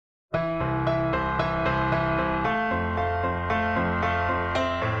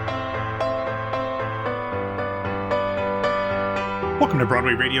Welcome to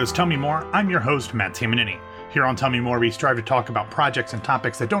Broadway Radio's Tell Me More. I'm your host, Matt Tamanini. Here on Tell Me More, we strive to talk about projects and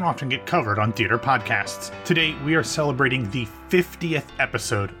topics that don't often get covered on theater podcasts. Today, we are celebrating the 50th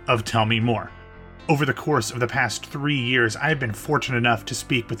episode of Tell Me More. Over the course of the past 3 years, I have been fortunate enough to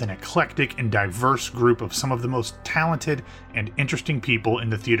speak with an eclectic and diverse group of some of the most talented and interesting people in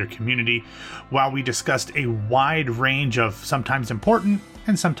the theater community, while we discussed a wide range of sometimes important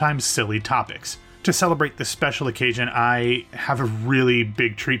and sometimes silly topics. To celebrate this special occasion, I have a really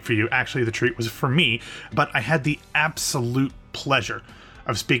big treat for you. Actually, the treat was for me, but I had the absolute pleasure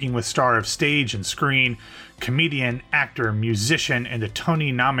of speaking with star of stage and screen, comedian, actor, musician, and the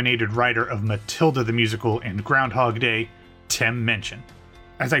Tony-nominated writer of Matilda the Musical and Groundhog Day, Tim Minchin.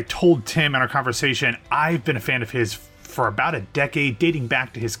 As I told Tim in our conversation, I've been a fan of his for about a decade, dating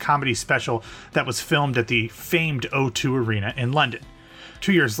back to his comedy special that was filmed at the famed O2 Arena in London.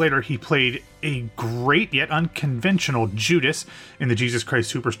 2 years later, he played a great yet unconventional Judas in the Jesus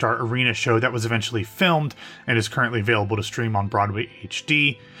Christ Superstar Arena show that was eventually filmed and is currently available to stream on Broadway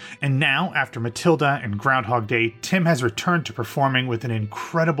HD. And now, after Matilda and Groundhog Day, Tim has returned to performing with an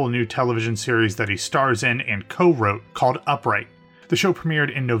incredible new television series that he stars in and co-wrote called Upright. The show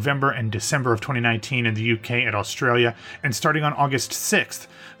premiered in November and December of 2019 in the UK and Australia, and starting on August 6th,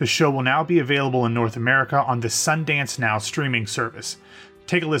 the show will now be available in North America on the Sundance Now streaming service.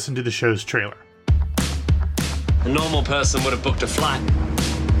 Take a listen to the show's trailer. A normal person would have booked a flight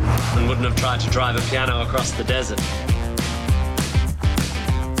and wouldn't have tried to drive a piano across the desert.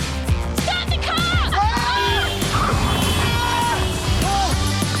 Stop the car!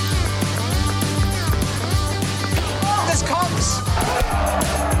 There's cops!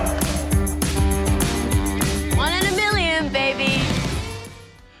 1 in a million, baby.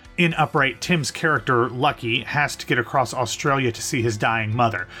 In Upright, Tim's character, Lucky, has to get across Australia to see his dying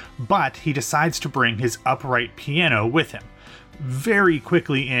mother, but he decides to bring his upright piano with him. Very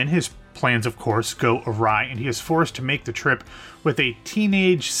quickly his plans, of course, go awry, and he is forced to make the trip with a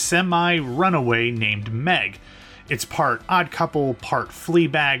teenage semi-runaway named Meg. It's part Odd Couple, part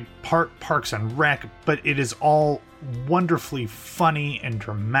Fleabag, part Parks and Rec, but it is all wonderfully funny and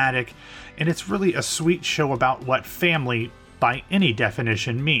dramatic, and it's really a sweet show about what family by any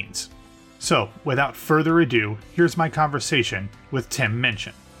definition means. So, without further ado, here's my conversation with Tim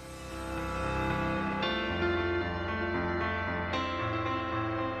Minchin.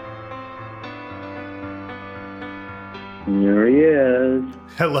 Here he is.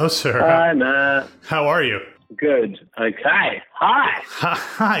 Hello, sir. Hi, Matt. How are you? Good. Okay. Hi.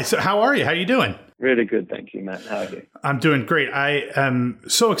 Hi. So, how are you? How are you doing? Really good, thank you, Matt. How are you? I'm doing great. I am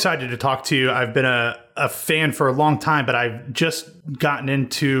so excited to talk to you. I've been a fan for a long time, but I've just gotten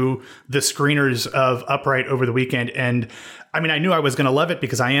into the screeners of Upright over the weekend. And I mean, I knew I was going to love it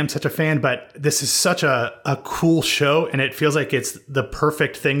because I am such a fan, but this is such a cool show. And it feels like it's the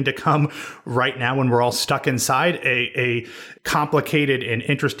perfect thing to come right now when we're all stuck inside. A complicated and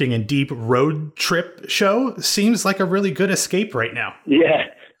interesting and deep road trip show seems like a really good escape right now. Yeah.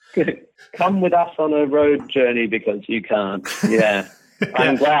 Come with us on a road journey because you can't. Yeah.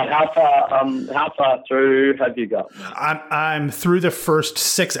 I'm glad. How far through have you got? I'm through the first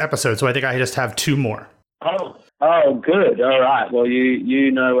 6 episodes, so I think I just have 2 more. Oh, good. All right. Well,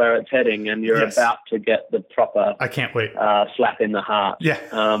 you know where it's heading, and you're Yes. about to get the proper. I can't wait. Slap in the heart. Yeah.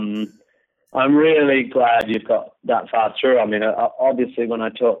 I'm really glad you've got that far through. I mean, obviously, when I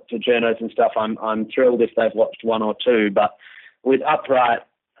talk to journos and stuff, I'm thrilled if they've watched 1 or 2. But with Upright,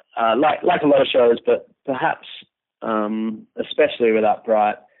 like a lot of shows, but perhaps especially with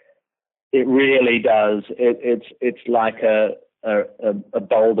Upright, it really does. It's like a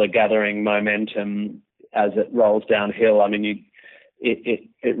boulder gathering momentum as it rolls downhill. I mean,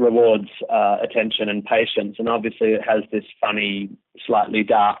 it rewards attention and patience, and obviously it has this funny, slightly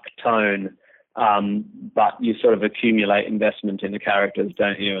dark tone. But you sort of accumulate investment in the characters,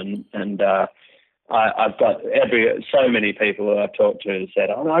 don't you? And I've got so many people who I've talked to who said,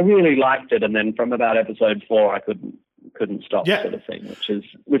 "Oh, I really liked it," and then from about episode 4, I couldn't stop, sort of thing,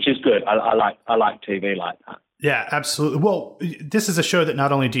 which is good. I like TV like that. Yeah, absolutely. Well, this is a show that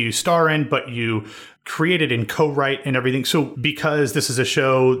not only do you star in, but you created and co-write and everything. So because this is a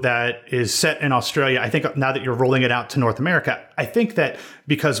show that is set in Australia, I think now that you're rolling it out to North America, I think that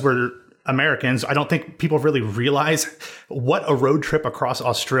because we're Americans, I don't think people really realize what a road trip across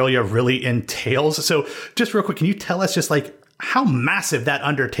Australia really entails. So just real quick, can you tell us just like how massive that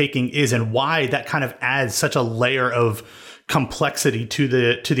undertaking is and why that kind of adds such a layer of complexity to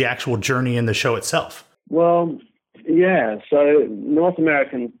the actual journey in the show itself? Well, yeah. So North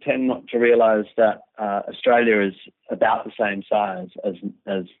Americans tend not to realize that Australia is about the same size as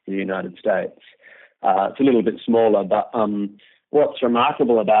the United States. It's a little bit smaller, but what's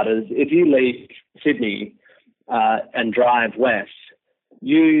remarkable about it is if you leave Sydney and drive west,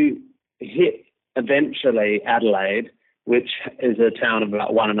 you hit eventually Adelaide, which is a town of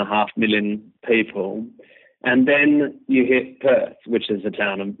about 1.5 million people. And then you hit Perth, which is a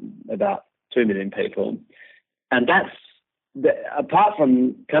town of about 2 million people. And that's, apart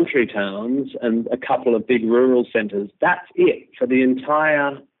from country towns and a couple of big rural centres, that's it for the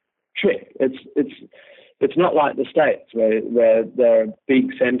entire trip. It's not like the States where there are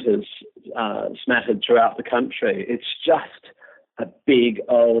big centres smattered throughout the country. It's just a big,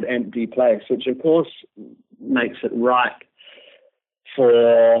 old, empty place, which, of course, makes it ripe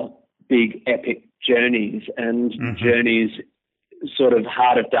for big, epic journeys and journeys, sort of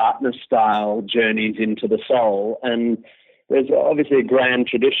Heart of Darkness style journeys into the soul. And there's obviously a grand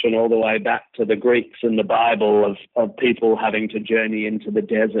tradition all the way back to the Greeks and the Bible of people having to journey into the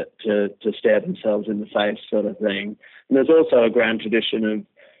desert to stare themselves in the face, sort of thing. And there's also a grand tradition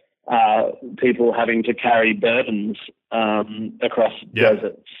of people having to carry burdens across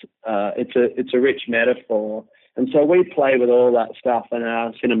deserts. It's a rich metaphor. And so we play with all that stuff, and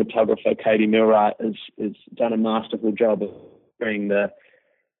our cinematographer, Katie Milwright, has done a masterful job of bringing the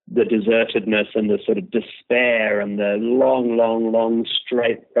desertedness and the sort of despair and the long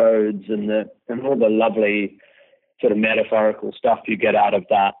straight roads and all the lovely sort of metaphorical stuff you get out of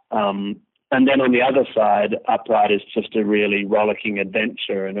that. And then on the other side, Upright is just a really rollicking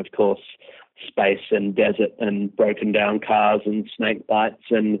adventure, and of course space and desert and broken down cars and snake bites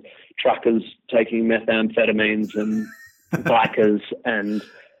and truckers taking methamphetamines and bikers and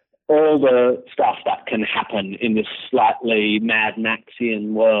all the stuff that can happen in this slightly Mad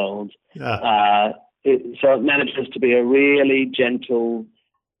Maxian world. So it manages to be a really gentle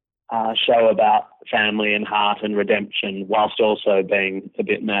show about family and heart and redemption, whilst also being a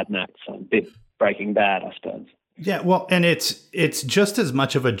bit Mad Max, a bit Breaking Bad, I suppose. Yeah, well, and it's just as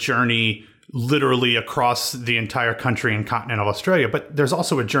much of a journey literally across the entire country and continent of Australia, but there's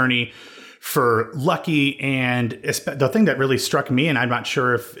also a journey for Lucky. And the thing that really struck me, and I'm not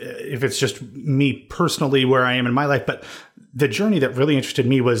sure if it's just me personally where I am in my life, but the journey that really interested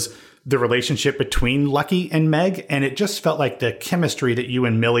me was the relationship between Lucky and Meg. And it just felt like the chemistry that you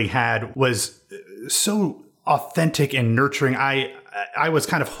and Millie had was so authentic and nurturing. I was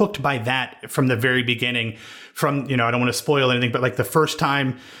kind of hooked by that from the very beginning. From, I don't want to spoil anything, but like the first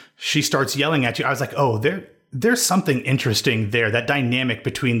time she starts yelling at you, I was like, oh, there's something interesting there, that dynamic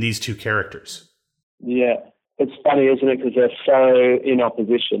between these two characters. Yeah, it's funny, isn't it? Because they're so in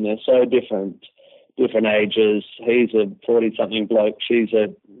opposition. They're so different ages. He's a 40-something bloke. She's a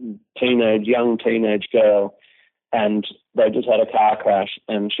young teenage girl. And they just had a car crash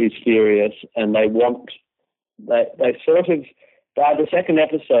and she's furious. And they sort of, by the second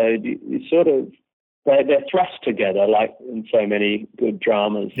episode, they're thrust together, like in so many good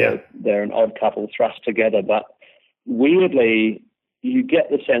dramas. Yeah. They're an odd couple thrust together. But weirdly, you get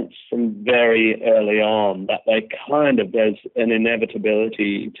the sense from very early on that there's an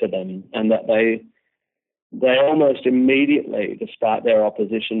inevitability to them, and that they almost immediately, despite their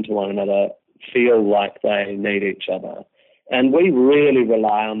opposition to one another, feel like they need each other. And we really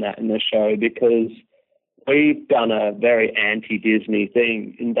rely on that in the show, because we've done a very anti-Disney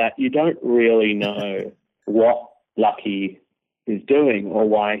thing in that you don't really know what Lucky is doing or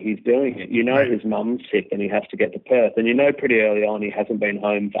why he's doing it. You know, right. His mum's sick and he has to get to Perth, and you know pretty early on he hasn't been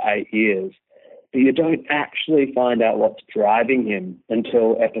home for 8 years, but you don't actually find out what's driving him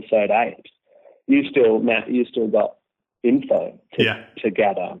until episode 8. Matt, you still got info to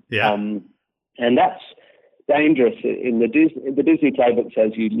gather. Yeah. And that's dangerous. In the Disney playbook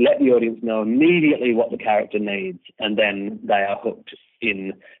says you let the audience know immediately what the character needs, and then they are hooked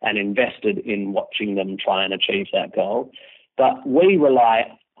in and invested in watching them try and achieve that goal. But we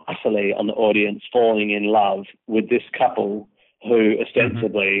rely utterly on the audience falling in love with this couple who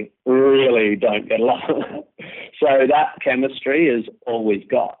ostensibly really don't get along. So that chemistry is all we've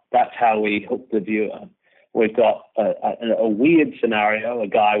got. That's how we hook the viewer. We've got a weird scenario, a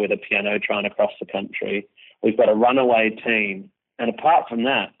guy with a piano trying to cross the country. We've got a runaway teen. And apart from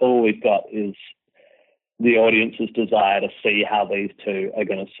that, all we've got is the audience's desire to see how these two are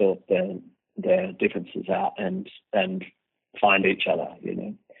going to sort their differences out and find each other,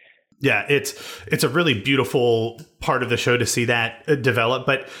 Yeah, it's a really beautiful part of the show to see that develop.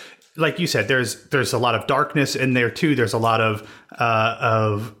 But like you said, there's a lot of darkness in there too. There's a lot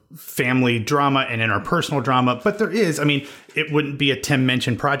of family drama and interpersonal drama. But there is, it wouldn't be a Tim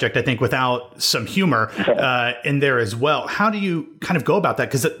Minchin project, I think, without some humor in there as well. How do you kind of go about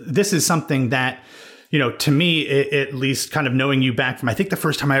that? Because this is something that, to me, at least kind of knowing you back from, I think the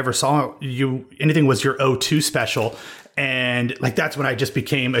first time I ever saw you, anything was your O2 special. And like, that's when I just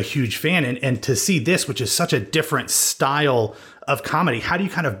became a huge fan. And to see this, which is such a different style of comedy, how do you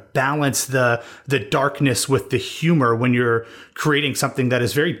kind of balance the darkness with the humor when you're creating something that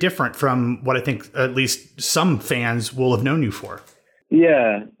is very different from what I think at least some fans will have known you for?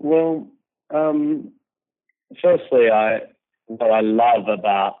 Yeah, well, firstly, what I love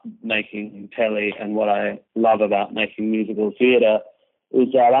about making telly and what I love about making musical theatre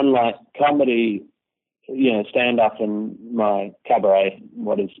is that, unlike comedy, stand-up and my cabaret,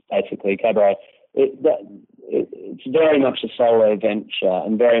 what is basically cabaret, it's very much a solo venture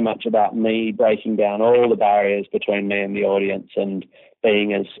and very much about me breaking down all the barriers between me and the audience and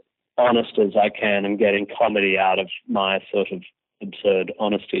being as honest as I can and getting comedy out of my sort of absurd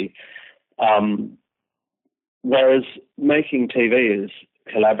honesty. Whereas making TV is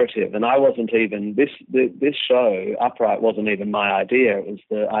collaborative, and I wasn't even this show Upright wasn't even my idea. It was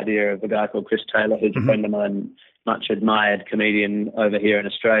the idea of a guy called Chris Taylor, who's a friend of mine, much admired comedian over here in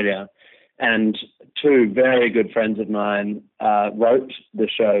Australia, and two very good friends of mine wrote the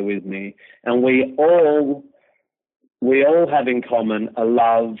show with me, and we all have in common a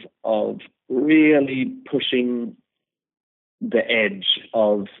love of really pushing the edge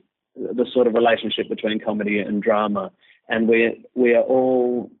of the sort of relationship between comedy and drama. And we are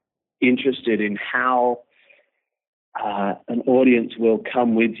all interested in how an audience will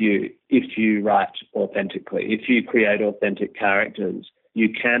come with you if you write authentically. If you create authentic characters, you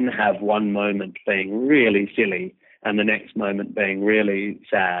can have one moment being really silly and the next moment being really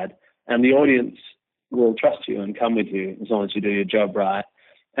sad, and the audience will trust you and come with you as long as you do your job right.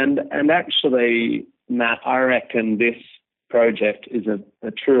 And actually, Matt, I reckon this project is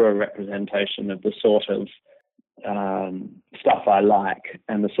a truer representation of the sort of stuff I like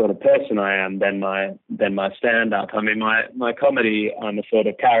and the sort of person I am than my stand-up. I mean, my comedy, I'm a sort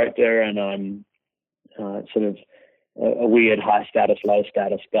of character, and I'm sort of a weird high status, low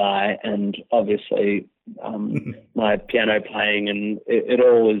status guy, and obviously my piano playing and it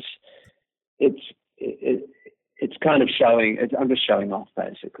all is it's kind of showing. I'm just showing off,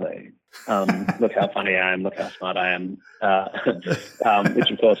 basically. Look how funny I am. Look how smart I am.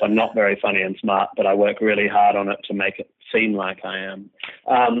 Which, of course, I'm not very funny and smart, but I work really hard on it to make it seem like I am.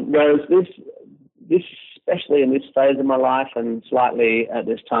 Whereas this, especially in this phase of my life and slightly at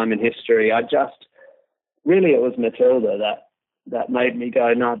this time in history, it was Matilda that made me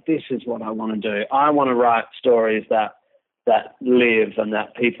go, no, this is what I want to do. I want to write stories that live and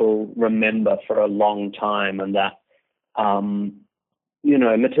that people remember for a long time, and that,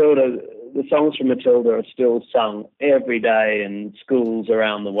 Matilda, the songs from Matilda are still sung every day in schools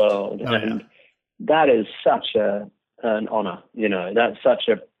around the world. Oh, and that is such an honor, that's such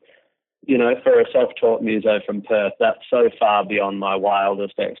a, for a self-taught muso from Perth, that's so far beyond my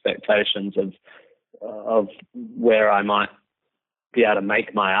wildest expectations of where I might be able to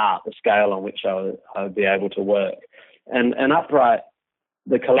make my art, the scale on which I would be able to work. And Upright,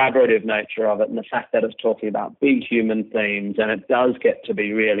 the collaborative nature of it and the fact that it's talking about big human themes, and it does get to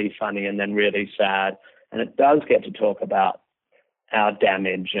be really funny and then really sad, and it does get to talk about our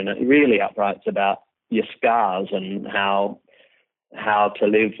damage, and it really Upright's about your scars and how to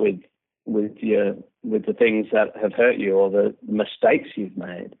live with the things that have hurt you or the mistakes you've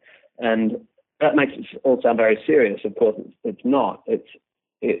made. And that makes it all sound very serious. Of course, it's not.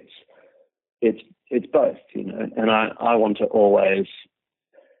 It's both, and I want to always,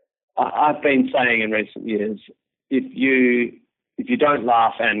 I've been saying in recent years, if you don't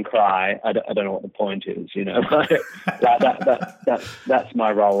laugh and cry, I don't know what the point is, that's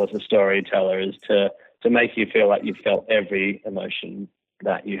my role as a storyteller, is to make you feel like you've felt every emotion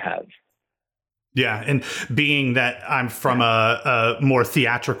that you have. Yeah. And being that I'm from a more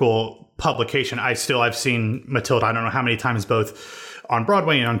theatrical publication, I've seen Matilda, I don't know how many times, both on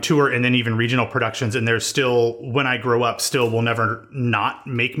Broadway and on tour, and then even regional productions. And there's still, when I grow up, still will never not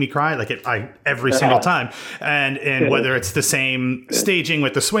make me cry, like every single time. And whether it's the same staging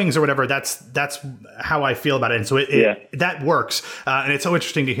with the swings or whatever, that's how I feel about it. And so that works. And it's so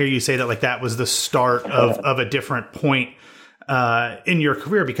interesting to hear you say that, like, that was the start of a different point in your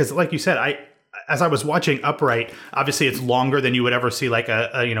career, because like you said, as I was watching Upright, obviously it's longer than you would ever see like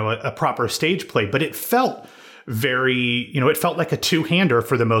a proper stage play, but it felt very, it felt like a two-hander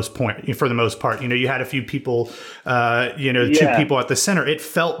for the most part. You had a few people, two people at the center. It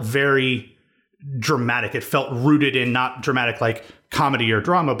felt very dramatic. It felt rooted in not dramatic like comedy or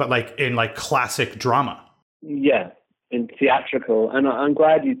drama, but like in like classic drama. Yeah, in theatrical. And I'm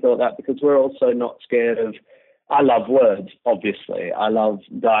glad you thought that, because we're also not scared of, I love words, obviously. I love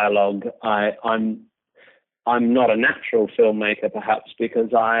dialogue. I'm not a natural filmmaker, perhaps,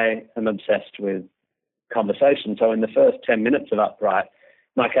 because I am obsessed with conversation. So in the first 10 minutes of Upright,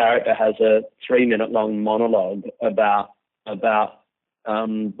 my character has a 3-minute long monologue about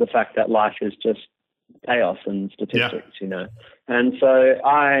the fact that life is just chaos and statistics, you know. And so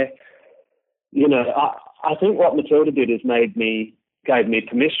I think what Matilda did is gave me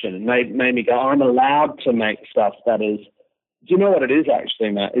permission and made me go, I'm allowed to make stuff that is, do you know what it is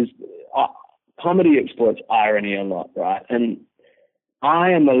actually, Matt? Is comedy exploits irony a lot, right? And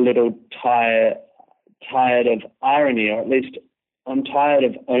I am a little tired of irony, or at least I'm tired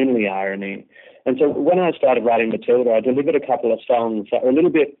of only irony. And so when I started writing Matilda, I delivered a couple of songs that were a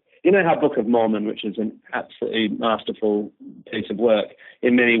little bit, you know how Book of Mormon, which is an absolutely masterful piece of work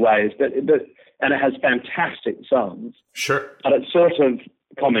in many ways, but and it has fantastic songs. Sure. But it's sort of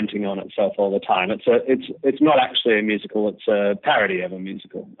commenting on itself all the time. It's not actually a musical. It's a parody of a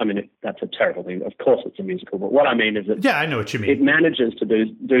musical. I mean, that's a terrible thing. Of course it's a musical. But what I mean is that I know what you mean. It manages to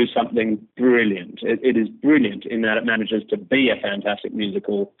do something brilliant. It is brilliant in that it manages to be a fantastic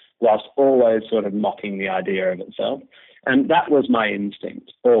musical whilst always sort of mocking the idea of itself. And that was my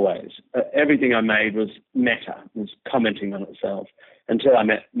instinct, always. Everything I made was meta, was commenting on itself, until I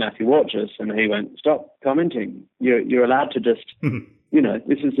met Matthew Warchus, and he went, stop commenting. You're allowed to just, you know,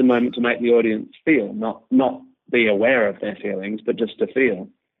 this is the moment to make the audience feel, not be aware of their feelings, but just to feel.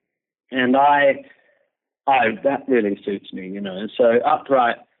 And I that really suits me, you know. So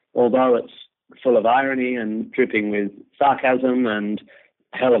Upright, although it's full of irony and dripping with sarcasm and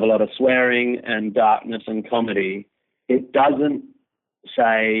a hell of a lot of swearing and darkness and comedy, it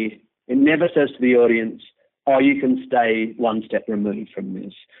never says to the audience, oh, you can stay one step removed from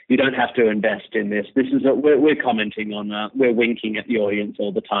this. You don't have to invest in this. We're commenting on that. We're winking at the audience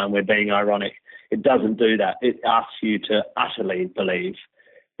all the time. We're being ironic. It doesn't do that. It asks you to utterly believe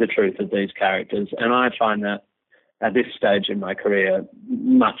the truth of these characters. And I find that at this stage in my career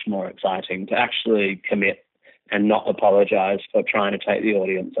much more exciting to actually commit and not apologize for trying to take the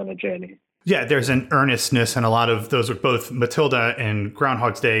audience on a journey. Yeah, there's an earnestness in a lot of those, with both Matilda and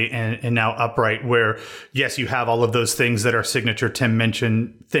Groundhog's Day and now Upright, where, yes, you have all of those things that are signature Tim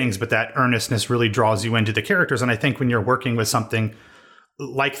Minchin things, but that earnestness really draws you into the characters. And I think when you're working with something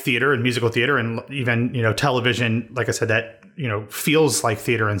like theater and musical theater and even, you know, television, like I said, that, you know, feels like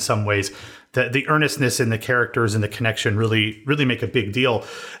theater in some ways, the earnestness in the characters and the connection really, really make a big deal.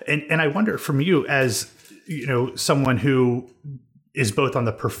 And I wonder from you, as, you know, someone who is both on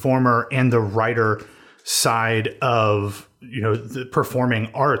the performer and the writer side of, you know, the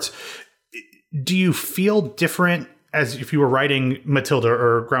performing arts, do you feel different as if you were writing Matilda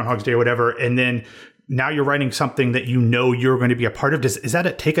or Groundhog's Day or whatever, and then now you're writing something that you know you're going to be a part of? Is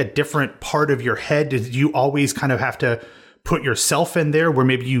that take a different part of your head? Did you always kind of have to put yourself in there where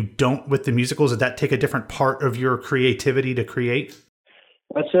maybe you don't with the musicals? Did that take a different part of your creativity to create?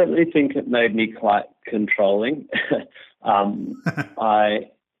 I certainly think it made me quite controlling.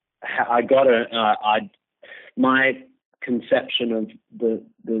 My conception of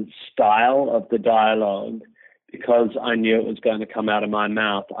the style of the dialogue, because I knew it was going to come out of my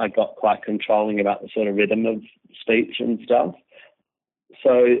mouth, I got quite controlling about the sort of rhythm of speech and stuff.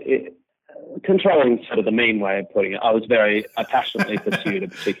 So controlling is sort of the mean way of putting it. I passionately pursued a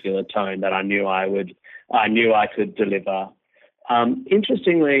particular tone that I knew I could deliver.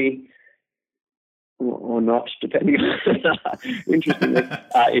 Interestingly, or not, depending on interestingly,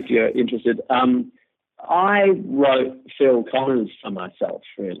 if you're interested, I wrote Phil Connors for myself,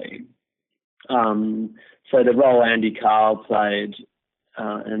 really. So the role Andy Carl played,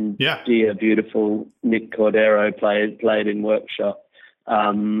 and dear, beautiful Nick Cordero played in Workshop,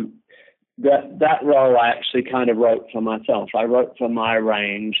 that role I actually kind of wrote for myself. I wrote for my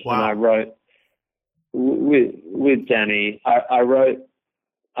range, and I wrote with Danny. I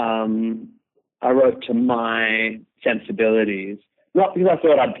wrote to my sensibilities, not because I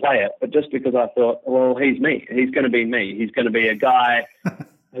thought I'd play it, but just because I thought, well, he's me. He's going to be me. He's going to be a guy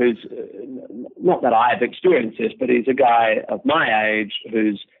who's, not that I've experienced this, but he's a guy of my age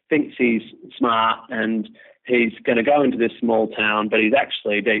who thinks he's smart, and he's going to go into this small town, but he's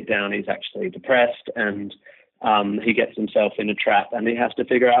actually, deep down, he's actually depressed, and he gets himself in a trap, and he has to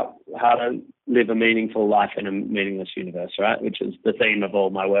figure out how to live a meaningful life in a meaningless universe, right? Which is the theme of all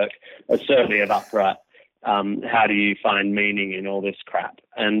my work, certainly of Upright. How do you find meaning in all this crap?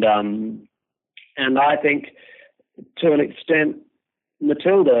 And I think, to an extent,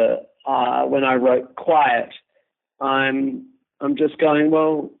 Matilda, when I wrote Quiet, I'm just going,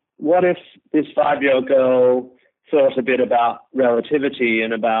 well, what if this 5-year-old girl thought a bit about relativity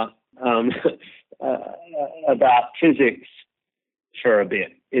and about physics for a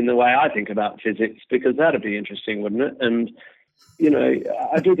bit, in the way I think about physics, because that'd be interesting, wouldn't it? And, you know,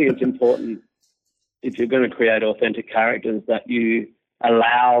 I do think it's important if you're going to create authentic characters, that you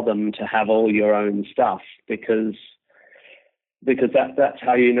allow them to have all your own stuff, because that's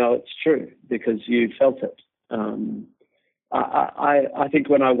how you know it's true, because you felt it. I think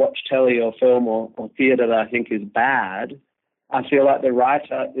when I watch telly or film or theatre that I think is bad, I feel like the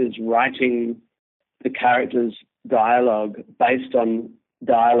writer is writing the characters' dialogue based on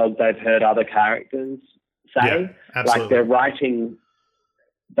dialogue they've heard other characters say. Yeah, like they're writing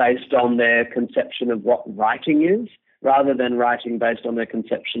based on their conception of what writing is, rather than writing based on their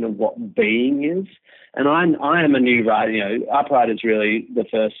conception of what being is. And I am a new writer. You know, Upright is really the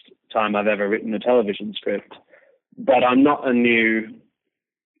first time I've ever written a television script, but I'm not a new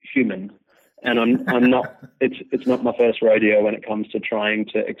human, and I'm not. It's not my first rodeo when it comes to trying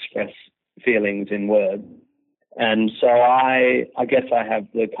to express feelings in words. And so I guess I have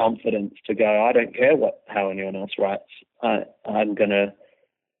the confidence to go, I don't care how anyone else writes. I'm going to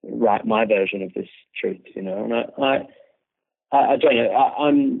write my version of this truth, you know. And I don't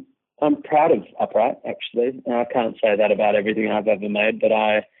know. I'm proud of Upright, actually. I can't say that about everything I've ever made, but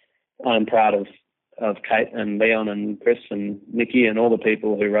I'm proud of Kate and Leon and Chris and Nikki and all the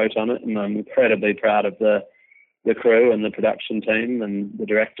people who wrote on it, and I'm incredibly proud of the crew and the production team and the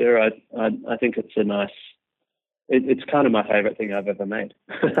director. I think it's a nice. It's kind of my favorite thing I've ever made.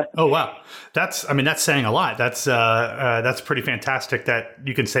 Oh, wow. That's saying a lot. That's pretty fantastic that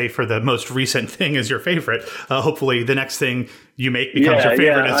you can say for the most recent thing is your favorite. Hopefully the next thing you make becomes your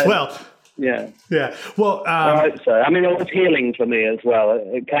favorite as well. Yeah. Yeah. Well, I hope so. I mean, it was healing for me as well.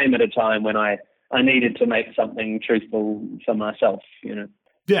 It came at a time when I needed to make something truthful for myself, you know?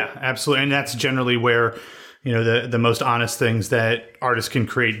 Yeah, absolutely. And that's generally where, you know, the most honest things that artists can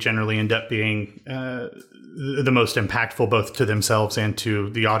create generally end up being the most impactful, both to themselves and to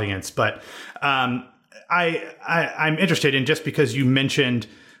the audience. But I'm interested in, just because you mentioned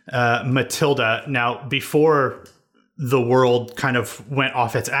Matilda. Now, before the world kind of went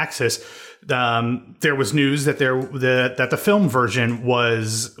off its axis, there was news that that the film version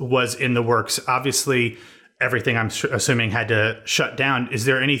was in the works. Obviously, everything I'm assuming had to shut down. Are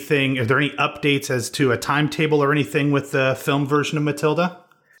there any updates as to a timetable or anything with the film version of Matilda?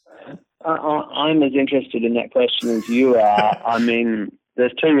 I'm as interested in that question as you are. I mean,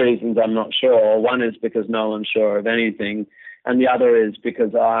 there's two reasons I'm not sure. One is because no one's sure of anything, and the other is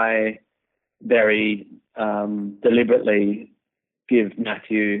because I very deliberately give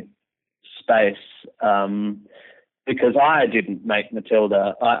Matthew space, because I didn't make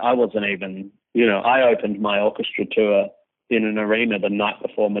Matilda. I wasn't even, you know, I opened my orchestra tour in an arena the night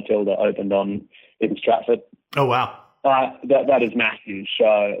before Matilda opened in Stratford. Oh, wow. That is Matthew's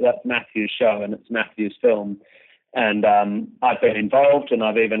show. That's Matthew's show, and it's Matthew's film. And I've been involved, and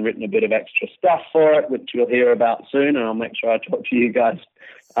I've even written a bit of extra stuff for it, which you'll hear about soon. And I'll make sure I talk to you guys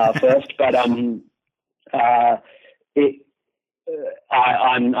first. But I'm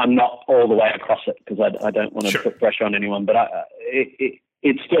not all the way across it, because I don't want to put pressure on anyone. But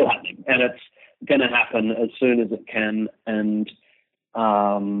it's still happening, and it's going to happen as soon as it can. And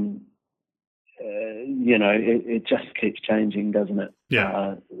you know, it just keeps changing, doesn't it?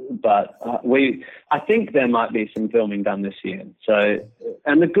 Yeah. But I think there might be some filming done this year. So,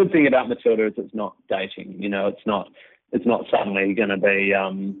 and the good thing about Matilda is it's not dating. You know, it's not suddenly going to be,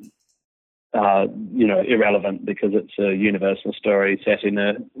 you know, irrelevant because it's a universal story set in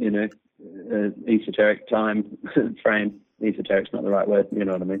a esoteric time frame. Esoteric's not the right word, you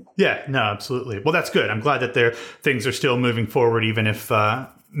know what I mean? Yeah, no, absolutely. Well, that's good. I'm glad that things are still moving forward, even if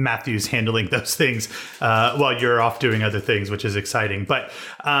Matthew's handling those things while you're off doing other things, which is exciting. But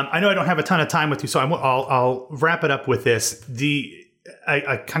I know I don't have a ton of time with you, so I'll wrap it up with this.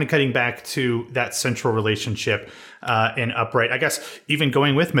 I kind of cutting back to that central relationship in Upright. I guess even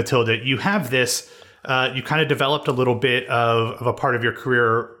going with Matilda, you have this. You kind of developed a little bit of a part of your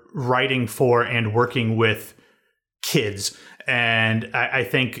career writing for and working with kids. And I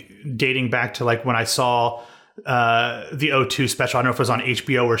think dating back to like when I saw the O2 special, I don't know if it was on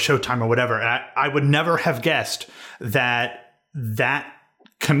HBO or Showtime or whatever, I would never have guessed that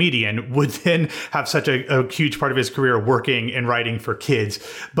comedian would then have such a huge part of his career working and writing for kids.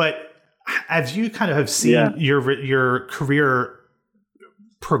 But as you kind of have seen your career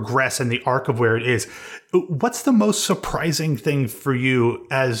progress and the arc of where it is, what's the most surprising thing for you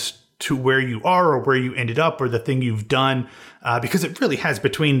as to where you are or where you ended up or the thing you've done? Because it really has,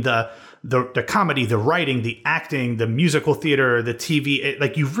 between the comedy, the writing, the acting, the musical theater, the TV,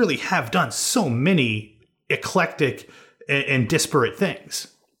 like you really have done so many eclectic and disparate things.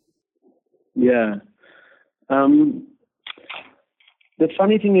 Yeah. The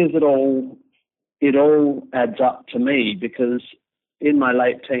funny thing is it all adds up to me, because in my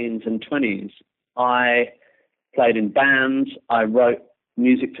late teens and 20s, I played in bands. I wrote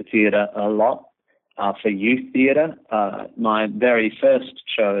music for theatre a lot, for youth theatre. My very first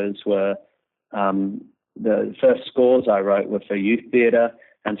shows were, the first scores I wrote were for youth theatre.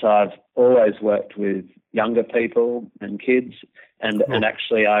 And so I've always worked with younger people and kids. And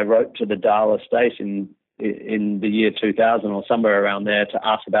actually I wrote to the Dahl estate in the year 2000 or somewhere around there to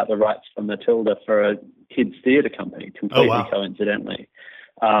ask about the rights for Matilda for a kids theatre company, completely coincidentally.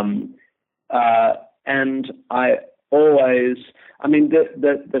 And I always, I mean,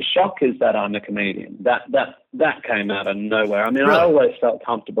 the shock is that I'm a comedian. That came out of nowhere. I mean, really? I always felt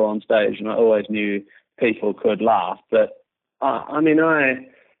comfortable on stage, and I always knew people could laugh. But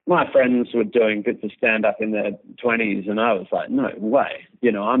my friends were doing bits of stand-up in their 20s, and I was like, no way.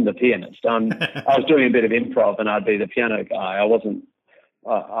 You know, I'm the pianist. I was doing a bit of improv, and I'd be the piano guy. I wasn't.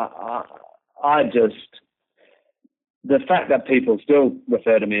 I just. The fact that people still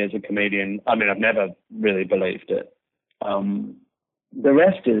refer to me as a comedian, I mean, I've never really believed it. The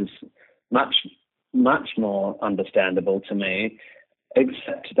rest is much, much more understandable to me,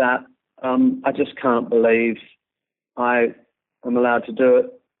 except that I just can't believe I am allowed to do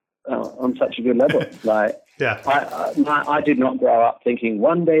it on such a good level. Like, I did not grow up thinking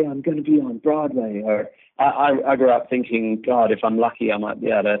one day I'm going to be on Broadway, or I grew up thinking, God, if I'm lucky, I might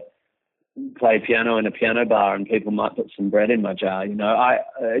be able to play piano in a piano bar and people might put some bread in my jar. You know,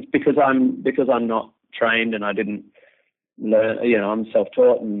 it's because I'm not trained and I didn't learn. You know, I'm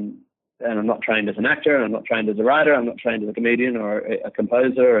self-taught and I'm not trained as an actor, and I'm not trained as a writer. I'm not trained as a comedian or a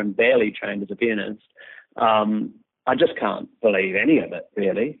composer, and barely trained as a pianist. I just can't believe any of it,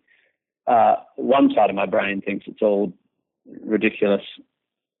 really. One side of my brain thinks it's all ridiculous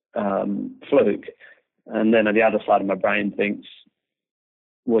fluke, and then the other side of my brain thinks,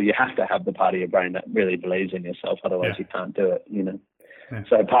 well, you have to have the part of your brain that really believes in yourself, otherwise you can't do it, you know. Yeah.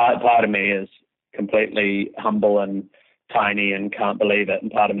 So part of me is completely humble and tiny and can't believe it,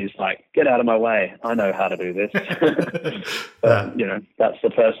 and part of me is like, get out of my way, I know how to do this. But, you know, that's the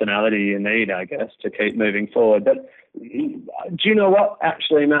personality you need, I guess, to keep moving forward. But do you know what,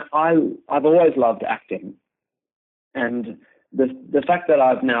 actually, Matt, I've always loved acting, and the fact that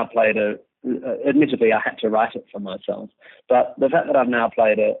I've now played admittedly, I had to write it for myself, but the fact that I've now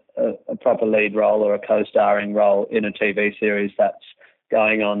played a proper lead role or a co-starring role in a TV series that's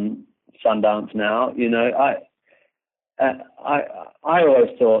going on Sundance now, you know, I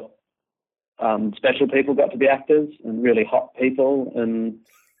always thought special people got to be actors, and really hot people, and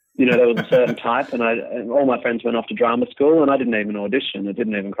you know, there was a certain type, and all my friends went off to drama school, and I didn't even audition. It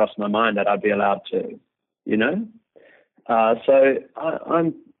didn't even cross my mind that I'd be allowed to, you know. So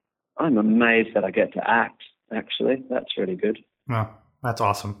I'm amazed that I get to act, actually. That's really good. Well, that's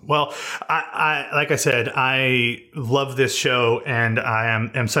awesome. Well, I like I said, I love this show, and I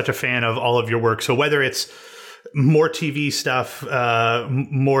am such a fan of all of your work. So whether it's more TV stuff,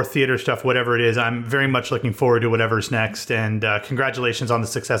 more theater stuff, whatever it is, I'm very much looking forward to whatever's next. And congratulations on the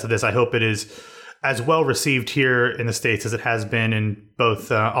success of this. I hope it is as well received here in the States as it has been in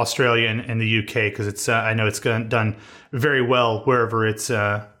both Australia and the UK, because it's I know it's done very well wherever it's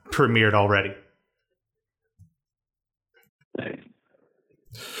premiered already. Thanks.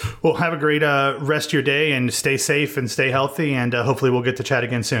 Well, have a great rest of your day, and stay safe and stay healthy, and hopefully we'll get to chat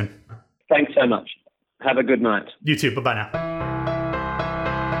again soon. Thanks so much. Have a good night. You too. Bye-bye now.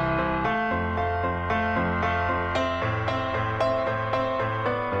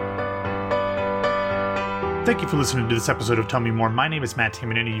 Thank you for listening to this episode of Tell Me More. My name is Matt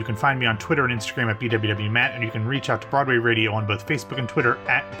Timonini. You can find me on Twitter and Instagram at BWWMatt, and you can reach out to Broadway Radio on both Facebook and Twitter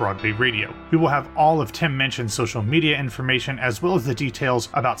at Broadway Radio. We will have all of Tim Minchin's social media information, as well as the details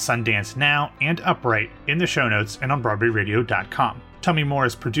about Sundance Now and Upright, in the show notes and on BroadwayRadio.com. Tell Me More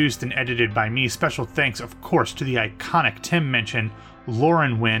is produced and edited by me. Special thanks, of course, to the iconic Tim Minchin,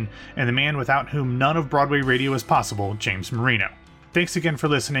 Lauren Wynn, and the man without whom none of Broadway Radio is possible, James Marino. Thanks again for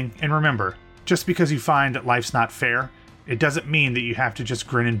listening, and remember, just because you find that life's not fair, it doesn't mean that you have to just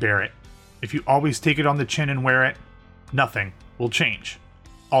grin and bear it. If you always take it on the chin and wear it, nothing will change.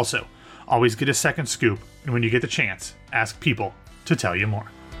 Also, always get a second scoop, and when you get the chance, ask people to tell you more.